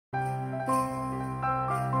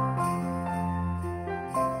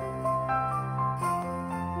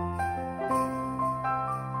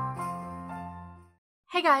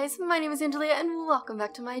Hey guys, my name is Angelia and welcome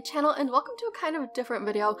back to my channel and welcome to a kind of different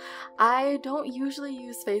video. I don't usually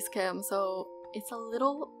use face cam, so it's a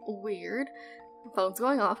little weird. Phone's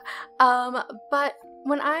going off. But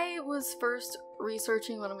when I was first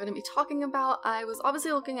researching what I'm going to be talking about, I was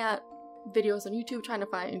obviously looking at videos on YouTube trying to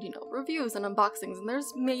find, reviews and unboxings, and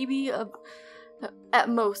there's maybe at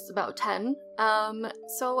most about 10.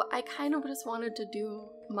 So I kind of just wanted to do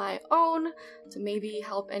my own to maybe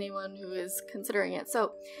help anyone who is considering it.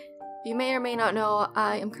 So you may or may not know,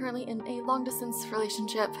 I am currently in a long distance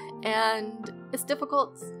relationship and it's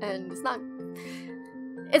difficult and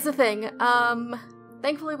it's a thing.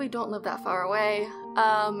 Thankfully we don't live that far away,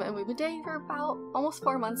 and we've been dating for about almost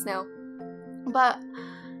 4 months now. But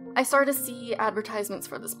I started to see advertisements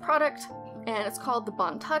for this product, and it's called the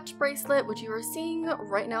Bond Touch bracelet, which you are seeing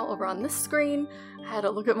right now over on this screen. I had to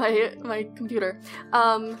look at my computer.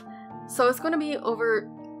 So it's going to be over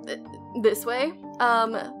this way.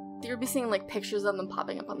 You'll be seeing like pictures of them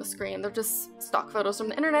popping up on the screen. They're just stock photos from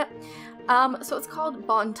the internet. So it's called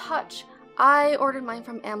Bond Touch. I ordered mine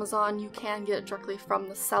from Amazon. You can get it directly from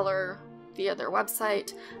the seller via their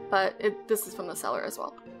website, but this is from the seller as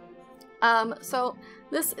well. So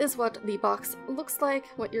this is what the box looks like.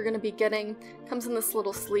 What you're going to be getting comes in this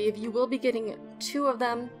little sleeve. You will be getting 2 of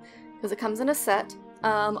them because it comes in a set.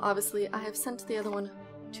 Obviously I have sent the other one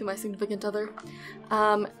to my significant other.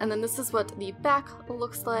 And then this is what the back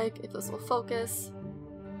looks like, if this will focus.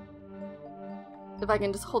 If I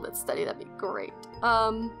can just hold it steady, that'd be great.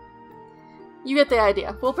 You get the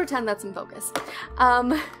idea. We'll pretend that's in focus.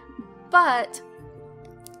 But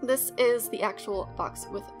this is the actual box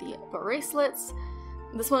with the bracelets.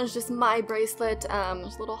 This one is just my bracelet.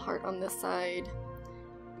 There's a little heart on this side.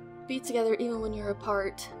 Be together even when you're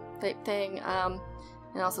apart type thing.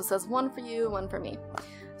 It also says one for you, one for me.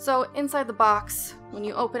 So inside the box, when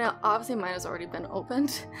you open it, obviously mine has already been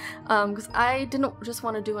opened, because I didn't just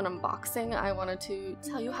want to do an unboxing. I wanted to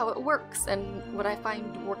tell you how it works and what I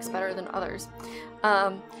find works better than others.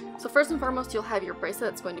 So first and foremost, you'll have your bracelet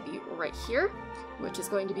that's going to be right here, which is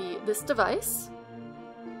going to be this device.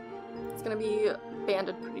 It's going to be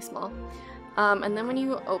banded pretty small. And then when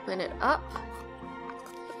you open it up,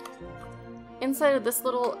 inside of this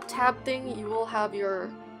little tab thing, you will have your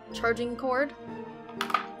charging cord.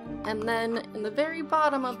 And then in the very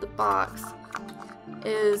bottom of the box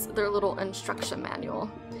is their little instruction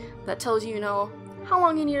manual that tells you, how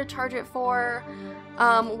long you need to charge it for,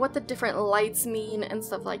 what the different lights mean and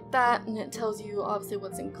stuff like that. And it tells you obviously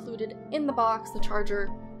what's included in the box, the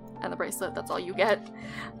charger and the bracelet. That's all you get.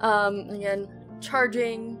 Again,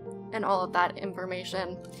 charging and all of that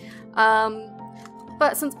information.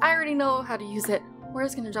 But since I already know how to use it, we're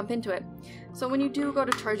just going to jump into it. So when you do go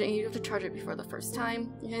to charge it, and you have to charge it before the first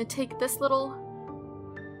time, you're going to take this little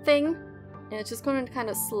thing, and it's just going to kind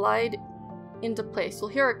of slide into place. You'll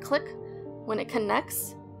hear a click when it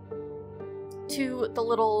connects to the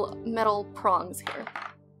little metal prongs here.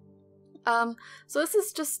 So this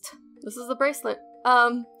is the bracelet.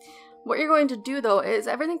 What you're going to do though is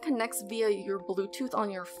everything connects via your Bluetooth on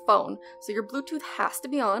your phone. So your Bluetooth has to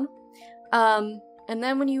be on. And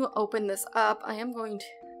then when you open this up, I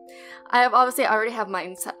already have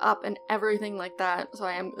mine set up and everything like that, so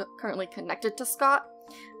I am currently connected to Scott.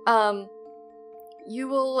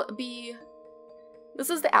 This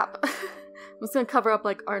is the app. I'm just gonna cover up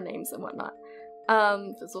like our names and whatnot.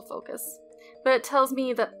 This will focus. But it tells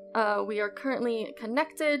me that we are currently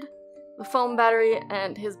connected, the phone battery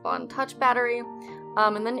and his Bond Touch battery.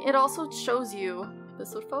 And then it also shows you, if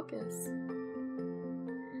this would focus.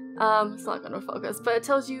 It's not going to focus, but it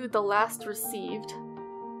tells you the last received.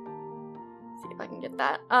 Let's see if I can get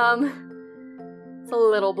that. It's a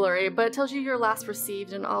little blurry, but it tells you your last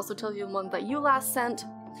received and also tells you the one that you last sent.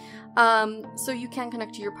 So you can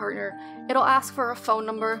connect to your partner. It'll ask for a phone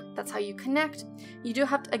number. That's how you connect. You do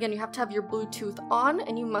have to, again, you have to have your Bluetooth on,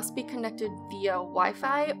 and you must be connected via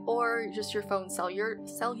Wi-Fi or just your phone's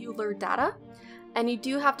cellular data. And you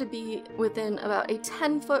do have to be within about a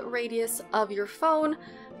 10-foot radius of your phone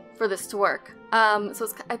for this to work. So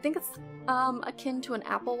I think it's akin to an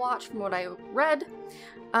Apple Watch from what I read.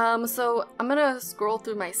 So I'm gonna scroll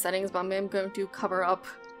through my settings, but I'm going to cover up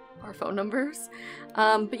our phone numbers.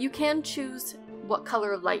 But you can choose what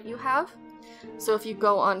color light you have. So if you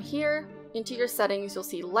go on here into your settings, you'll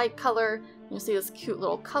see light color. You'll see this cute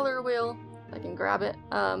little color wheel. I can grab it.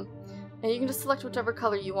 And you can just select whichever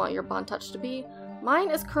color you want your Bond Touch to be.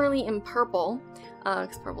 Mine is currently in purple,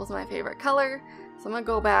 because purple is my favorite color. So I'm gonna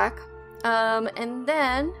go back, and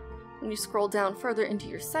then when you scroll down further into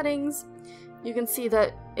your settings, you can see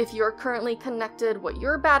that if you're currently connected, what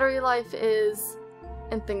your battery life is,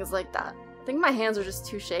 and things like that. I think my hands are just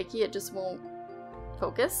too shaky, it just won't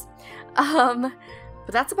focus. But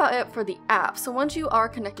that's about it for the app. So once you are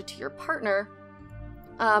connected to your partner,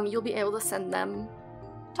 you'll be able to send them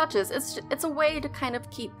touches. It's a way to kind of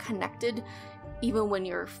keep connected even when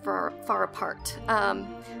you're far apart. And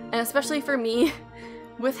especially for me,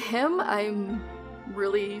 with him, I'm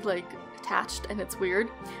really like attached, and it's weird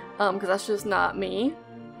because that's just not me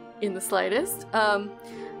in the slightest.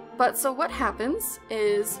 But so what happens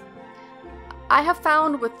is, I have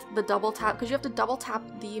found with the double tap, because you have to double tap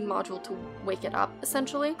the module to wake it up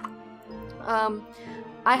essentially,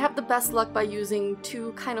 I have the best luck by using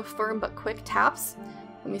 2 kind of firm but quick taps.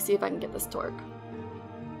 Let me see if I can get this to work.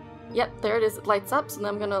 Yep, there it is, it lights up, so then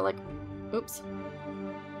I'm gonna like, oops.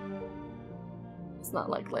 It's not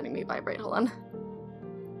like letting me vibrate, hold on.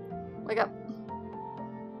 Wake up.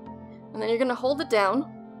 And then you're gonna hold it down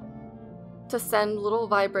to send little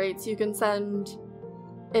vibrates. You can send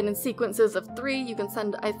it in sequences of 3, you can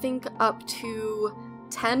send I think up to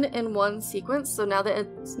 10 in one sequence, so now that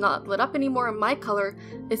it's not lit up anymore in my color,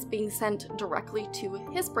 it's being sent directly to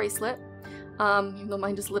his bracelet, even though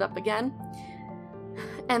mine just lit up again.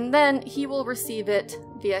 And then he will receive it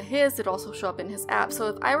via his, it'll also show up in his app. So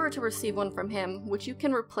if I were to receive one from him, which you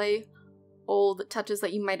can replay old touches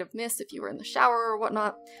that you might have missed if you were in the shower or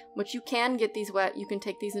whatnot, which you can get these wet, you can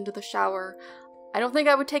take these into the shower. I don't think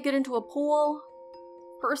I would take it into a pool,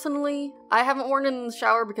 personally. I haven't worn it in the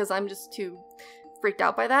shower because I'm just too freaked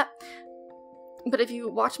out by that. But if you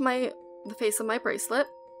watch the face of my bracelet,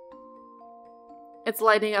 it's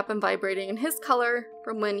lighting up and vibrating in his color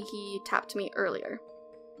from when he tapped me earlier.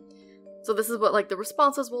 So this is what like the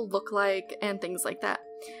responses will look like and things like that.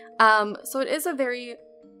 So it is a very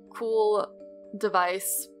cool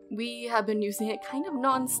device. We have been using it kind of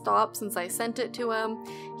non-stop since I sent it to him.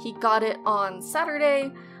 He got it on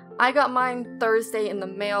Saturday. I got mine Thursday in the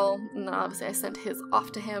mail, and then obviously I sent his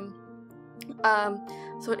off to him.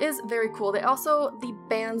 So it is very cool. The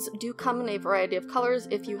bands do come in a variety of colors.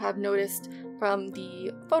 If you have noticed from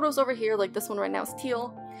the photos over here, like this one right now is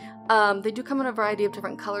teal. They do come in a variety of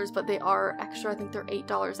different colors, but they are extra. I think they're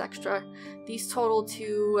 $8 extra. These total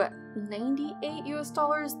to $98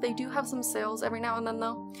 US. They do have some sales every now and then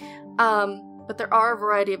though. But there are a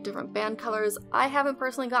variety of different band colors. I haven't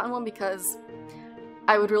personally gotten one because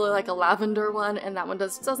I would really like a lavender one, and that one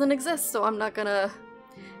doesn't exist, so I'm not gonna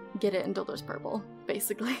get it until there's purple,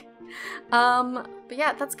 basically. But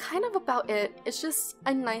yeah, that's kind of about it. It's just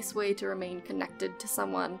a nice way to remain connected to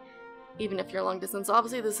someone, even if you're long distance.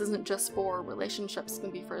 Obviously, this isn't just for relationships, it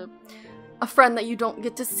can be for a friend that you don't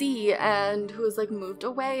get to see and who has like moved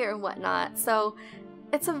away or whatnot. So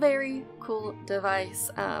it's a very cool device.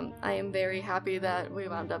 I am very happy that we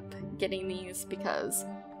wound up getting these because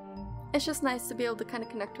it's just nice to be able to kind of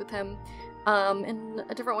connect with him in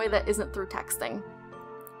a different way that isn't through texting.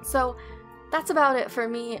 So that's about it for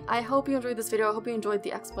me. I hope you enjoyed this video. I hope you enjoyed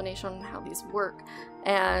the explanation on how these work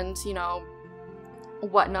and, you know,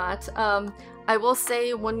 whatnot. I will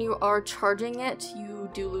say when you are charging it, you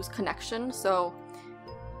do lose connection, so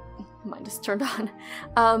mine just turned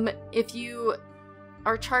on. If you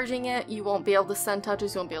are charging it, you won't be able to send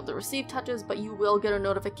touches, you won't be able to receive touches, but you will get a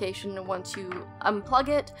notification once you unplug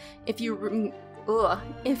it if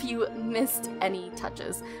you missed any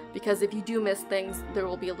touches, because if you do miss things, there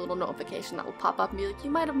will be a little notification that will pop up and be like, you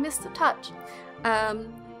might have missed a touch.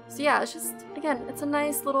 So yeah, it's just, again, it's a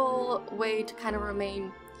nice little way to kind of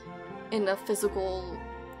remain in a physical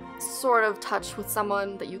sort of touch with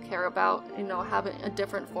someone that you care about, you know, having a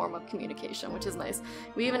different form of communication, which is nice.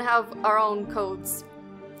 We even have our own codes,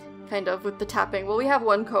 kind of, with the tapping. Well, we have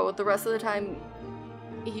one code, the rest of the time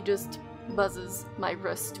he just buzzes my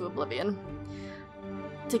wrist to oblivion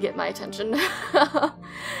to get my attention.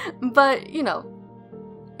 But, you know,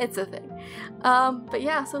 it's a thing. But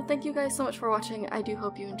yeah, so thank you guys so much for watching. I do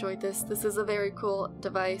hope you enjoyed this. This is a very cool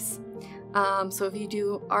device. So if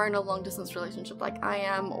you are in a long distance relationship like I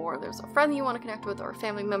am, or there's a friend that you want to connect with, or a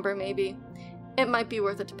family member maybe, it might be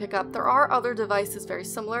worth it to pick up. There are other devices very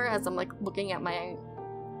similar as I'm like looking at my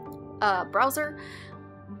browser,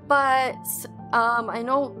 but I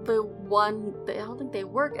know the one, I don't think they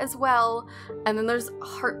work as well, and then there's a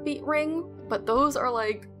heartbeat ring, but those are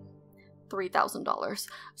like $3,000,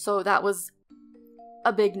 so that was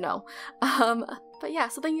a big no. But yeah,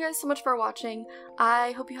 so thank you guys so much for watching.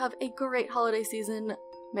 I hope you have a great holiday season.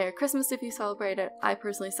 Merry Christmas if you celebrate it. I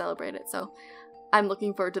personally celebrate it, so I'm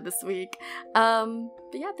looking forward to this week. But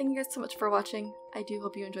yeah, thank you guys so much for watching. I do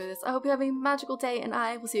hope you enjoy this. I hope you have a magical day, and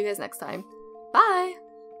I will see you guys next time. Bye!